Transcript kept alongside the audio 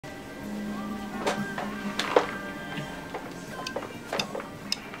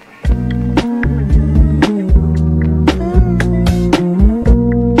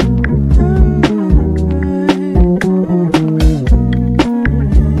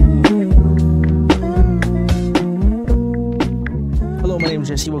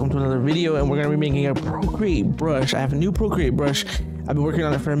Arrtx. Welcome to another video, and we're gonna be making a Procreate brush. I have a new Procreate brush. I've been working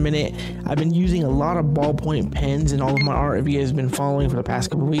on it for a minute. I've been using a lot of ballpoint pens in all of my art. If you guys have been following for the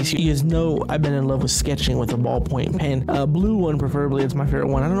past couple of weeks, you guys know I've been in love with sketching with a ballpoint pen. A blue one preferably, it's my favorite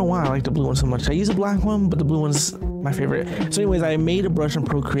one. I don't know why I like the blue one so much. I use a black one, but the blue one's my favorite. So anyways, I made a brush in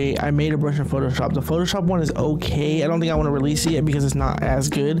Procreate. I made a brush in Photoshop. The Photoshop one is okay. I don't think I want to release it yet because it's not as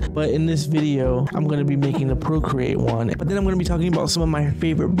good. But in this video, I'm going to be making the Procreate one. But then I'm going to be talking about some of my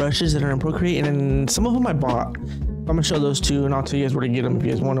favorite brushes that are in Procreate, and then some of them I bought. I'm gonna show those two, and I'll tell you guys where to get them if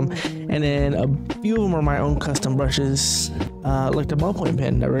you guys want them. And then a few of them are my own custom brushes, like the ballpoint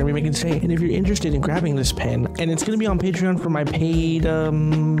pen that we're gonna be making today. And if you're interested in grabbing this pen, and it's gonna be on Patreon for my paid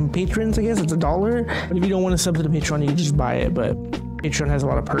patrons, I guess it's $1. But if you don't want to sub to the Patreon, you can just buy it. But Patreon has a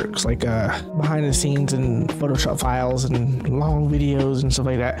lot of perks, like behind the scenes and Photoshop files and long videos and stuff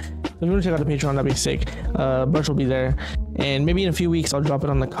like that. So if you want to check out the Patreon, that'd be sick. Brush will be there, and maybe in a few weeks I'll drop it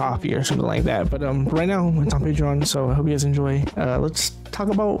on the coffee or something like that. But right now it's on Patreon, so I hope you guys enjoy. Let's talk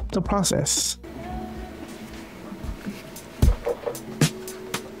about the process.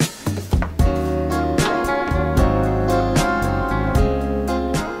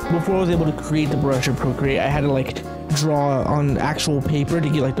 Before I was able to create the brush in Procreate, I had to like draw on actual paper to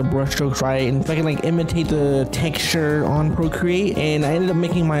get like the brush strokes right, and if I can like imitate the texture on Procreate. And I ended up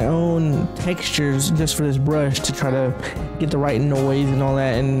making my own textures just for this brush to try to get the right noise and all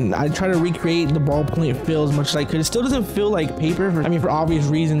that, and I try to recreate the ballpoint feel as much as I could. It still doesn't feel like paper. I mean, for obvious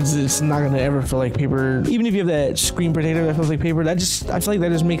reasons, it's not gonna ever feel like paper. Even if you have that screen protector that feels like paper, I feel like that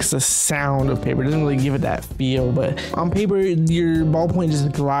just makes the sound of paper. It doesn't really give it that feel. But on paper, your ballpoint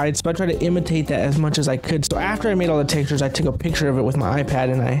just glides, so I try to imitate that as much as I could. So after I made all the textures, I took a picture of it with my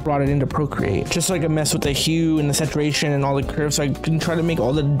iPad and I brought it into Procreate, just so I could mess with the hue and the saturation and all the curves, so I can try to make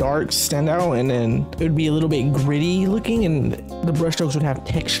all the darks stand out, and then it would be a little bit gritty looking and the brush strokes would have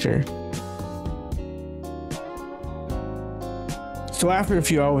texture. So after a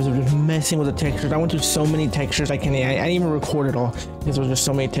few hours of just messing with the textures, I went through so many textures I didn't even record it all because there was just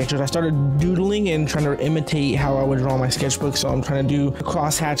so many textures. I started doodling and trying to imitate how I would draw my sketchbook. So I'm trying to do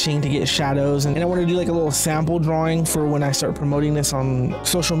cross hatching to get shadows, and I want to do like a little sample drawing for when I start promoting this on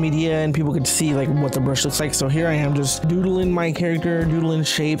social media and people could see like what the brush looks like. So here I am just doodling my character, doodling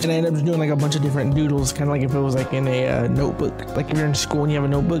shapes, and I ended up doing like a bunch of different doodles, kind of like if it was like in a notebook, like if you're in school and you have a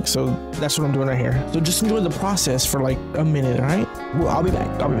notebook. So that's what I'm doing right here. So just enjoy the process for like a minute, all right? Well, I'll be back.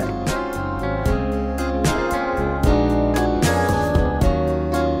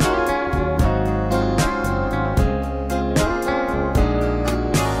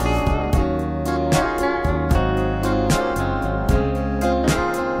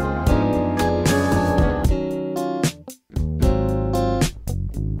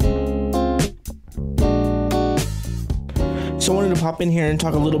 So I wanted to pop in here and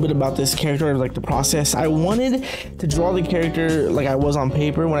talk a little bit about this character, like the process. I wanted to draw the character like I was on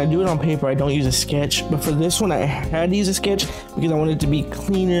paper. When I do it on paper, I don't use a sketch, but for this one I had to use a sketch because I wanted it to be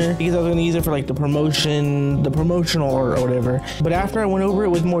cleaner, because I was going to use it for like the promotional art or whatever. But after I went over it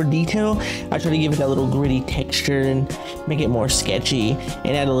with more detail, I tried to give it that little gritty texture and make it more sketchy and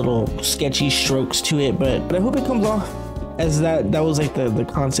add a little sketchy strokes to it. But I hope it comes off as that was like the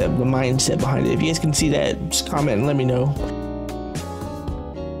concept, the mindset behind it. If you guys can see that, just comment and let me know.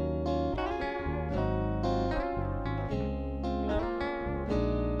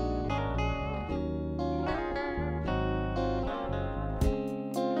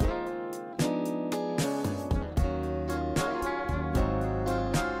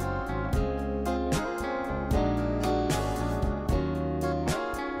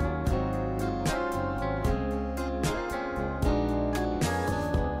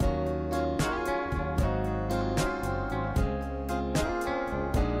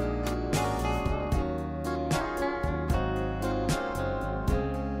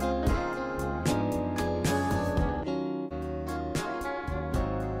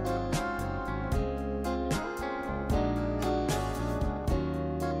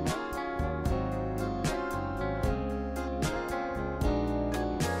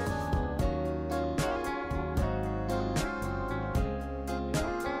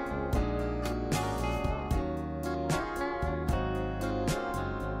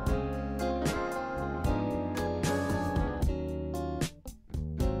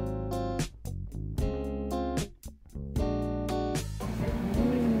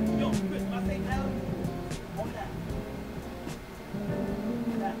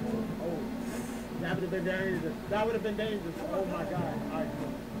 been dangerous. That would have been dangerous. Oh my God. All right.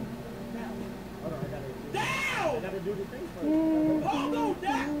 Hold on, I gotta do the thing first. Pogo,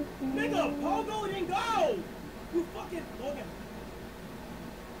 that nigga, Pogo didn't go. You fucking Logan.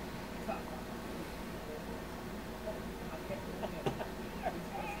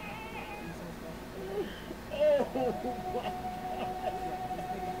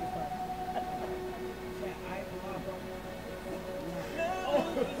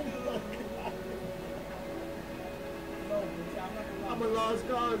 Lost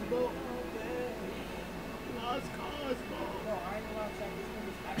cause, bro. Lost cause, bro.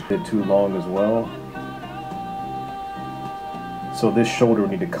 Bit too long as well. So this shoulder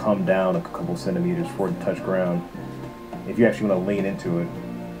would need to come down a couple centimeters before it touch ground. If you actually want to lean into it.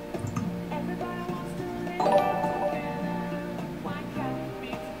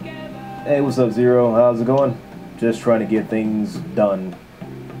 Hey, what's up, Zero? How's it going? Just trying to get things done.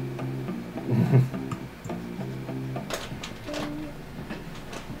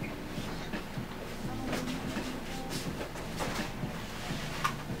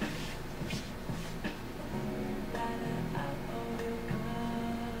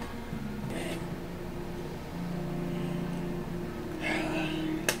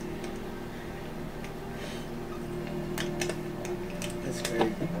 That's crazy,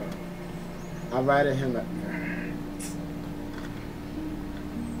 bro. I invited him up.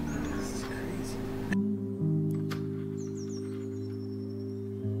 This is crazy.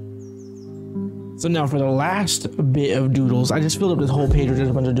 So now for the last bit of doodles, I just filled up this whole page with just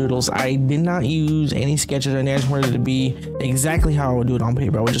a bunch of doodles. I did not use any sketches or anything. I just wanted it to be exactly how I would do it on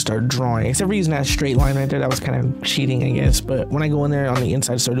paper. I would just start drawing, except for using that straight line right there. That was kind of cheating, I guess. But when I go in there on the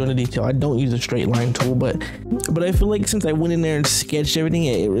inside, start doing the detail, I don't use a straight line tool. But I feel like since I went in there and sketched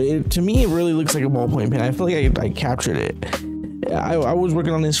everything, to me, it really looks like a ballpoint pen. I feel like I captured it. I was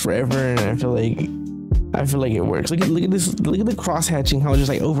working on this forever, and I feel like it works. Look at this. Look at the cross hatching, how it just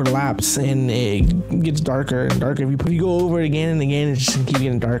like overlaps and it gets darker and darker. If you go over it again and again, it's just gonna keep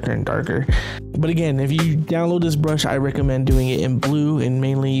getting darker and darker. But again, if you download this brush, I recommend doing it in blue and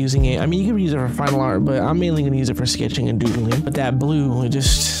mainly using it. I mean, you can use it for final art, but I'm mainly gonna use it for sketching and doodling. But that blue, it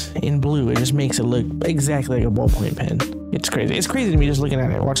just makes it look exactly like a ballpoint pen. It's crazy. It's crazy to me just looking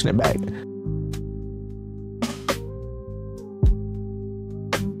at it, watching it back.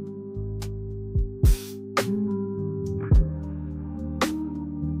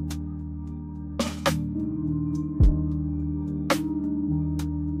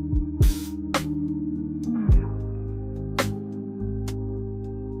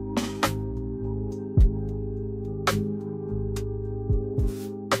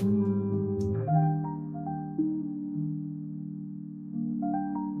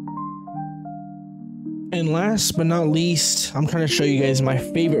 And last but not least, I'm trying to show you guys my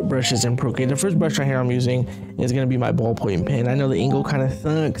favorite brushes in Procreate. The first brush right here I'm using is going to be my ballpoint pen. I know the angle kind of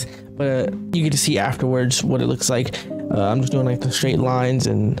thunks, but you get to see afterwards what it looks like. I'm just doing like the straight lines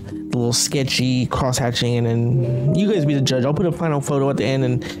and the little sketchy cross hatching, and then you guys be the judge. I'll put a final photo at the end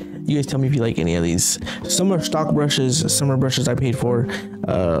and you guys tell me if you like any of these. Some are stock brushes, some are brushes I paid for.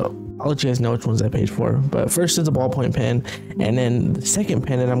 I'll let you guys know which ones I paid for. But first is a ballpoint pen, and then the second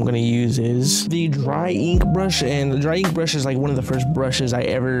pen that I'm going to use is the dry ink brush. And the dry ink brush is like one of the first brushes I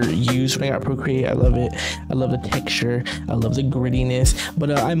ever used when I got Procreate. I love it. I love the texture. I love the grittiness.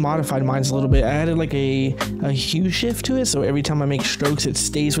 But I modified mine a little bit. I added like a hue shift to it, so every time I make strokes, it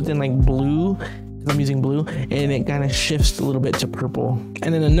stays within like blue. I'm using blue, and it kind of shifts a little bit to purple.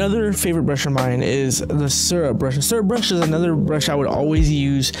 And then another favorite brush of mine is the syrup brush. The syrup brush is another brush I would always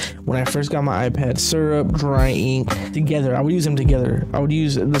use when I first got my iPad. Syrup, dry ink together. I would use them together. I would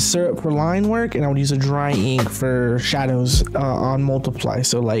use the syrup for line work, and I would use a dry ink for shadows on multiply.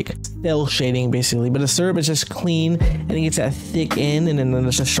 So like cell shading basically. But the syrup is just clean, and it gets that thick end, and then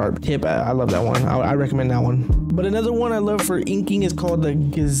there's a sharp tip. I love that one. I recommend that one. But another one I love for inking is called the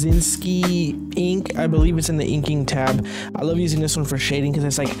Cintiq ink. I believe it's in the inking tab. I love using this one for shading because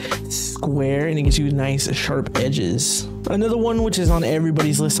it's like square and it gives you nice sharp edges. Another one which is on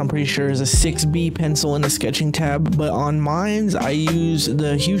everybody's list, I'm pretty sure, is a 6B pencil in the sketching tab. But on mine's, I use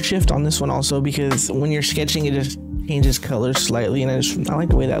the hue shift on this one also because when you're sketching, it just changes colors slightly, and I like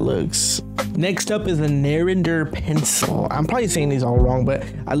the way that looks. Next up is a Narender pencil. I'm probably saying these all wrong, but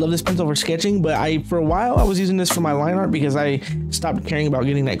I love this pencil for sketching. But for a while I was using this for my line art because I stopped caring about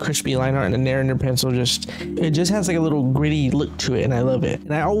getting that crispy line art, and the Narender pencil just has like a little gritty look to it, and I love it.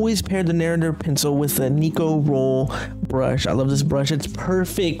 And I always paired the Narender pencil with the Nico Roll brush. I love this brush. It's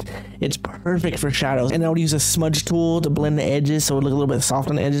perfect. It's perfect for shadows. And I would use a smudge tool to blend the edges so it would look a little bit soft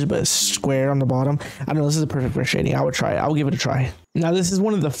on the edges but square on the bottom. I don't know, this is perfect for shading. I would try it. I will give it a try. Now this is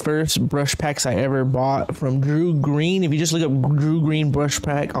one of the first brush packs I ever bought from Drew Green. If you just look up Drew Green brush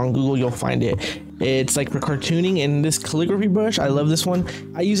pack on Google, you'll find it. It's like for cartooning, and this calligraphy brush, I love this one.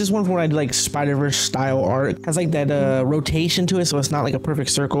 I use this one for when I do like Spider-Verse style art. It has like that rotation to it, so it's not like a perfect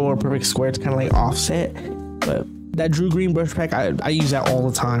circle or perfect square. It's kind of like offset. But that Drew Green brush pack, I use that all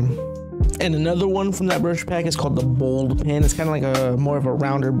the time. And another one from that brush pack is called the Bold pen. It's kind of like a more of a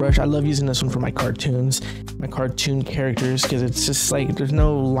rounder brush. I love using this one for my cartoons, my cartoon characters, because it's just like there's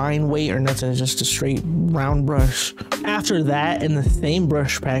no line weight or nothing. It's just a straight round brush. After that, in the same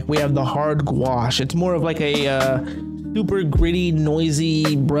brush pack, we have the Hard Gouache. It's more of like a super gritty,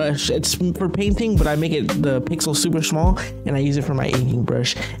 noisy brush. It's for painting, but I make it the pixel super small, and I use it for my inking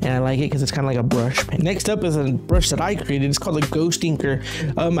brush, and I like it because it's kind of like a brush pen. Next up is a brush that I created. It's called the Ghost Inker.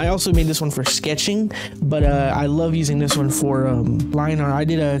 I also made this one for sketching, but I love using this one for line art. I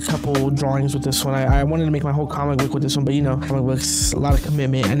did a couple drawings with this one. I wanted to make my whole comic book with this one, but you know, comic books, a lot of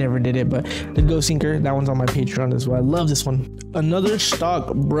commitment. I never did it, but the Ghost Inker, that one's on my Patreon as well. I love this one. Another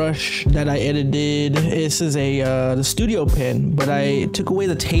stock brush that I edited, this is the studio pen, but I took away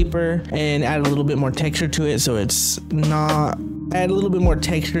the taper and added a little bit more texture to it, so it's not add a little bit more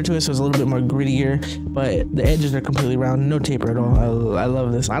texture to it, so it's a little bit more grittier, but the edges are completely round, no taper at all. I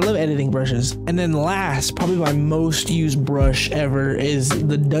love this. I love editing brushes. And then last, probably my most used brush ever is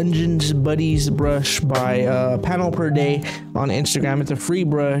the Dungeons Buddies brush by Panel Per Day on Instagram. It's a free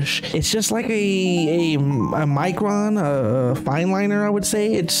brush. It's just like a Micron, a fine liner, I would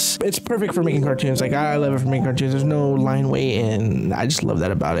say. It's perfect for making cartoons. Like, I love it for making cartoons. There's no line weight, and I just love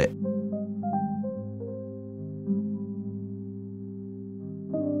that about it.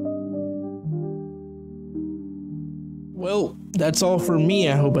 Well, that's all for me.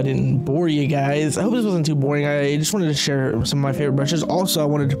 I hope I didn't bore you guys. I hope this wasn't too boring. I just wanted to share some of my favorite brushes. Also, I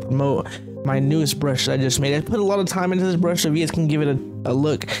wanted to promote my newest brush that I just made. I put a lot of time into this brush, so if you guys can give it a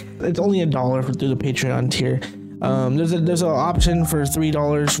look. It's only $1 through the Patreon tier. There's an option for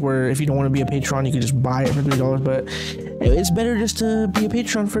 $3 where if you don't want to be a patron, you can just buy it for $3, but it's better just to be a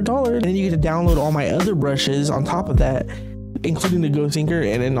patron for $1. And then you get to download all my other brushes on top of that, including the Ghost Inker,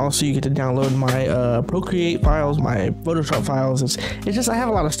 and then also you get to download my Procreate files, my Photoshop files. It's just, I have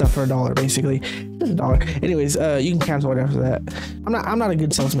a lot of stuff for $1 basically, just $1. Anyways, you can cancel it after that. I'm not a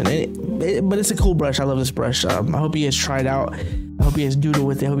good salesman, but it's a cool brush. I love this brush. I hope you guys try it out. I hope you guys doodle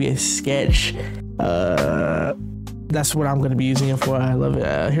with it. I hope you guys sketch. That's what I'm going to be using it for. I love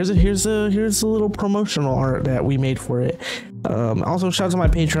it. Here's a little promotional art that we made for it. Also, shout out to my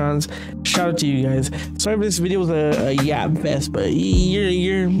patrons. Shout out to you guys. Sorry if this video was a yap fest, but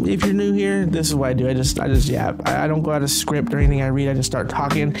if you're new here, this is what I do. I just yap. I don't go out of script or anything I read. I just start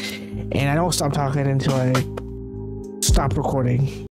talking, and I don't stop talking until I stop recording.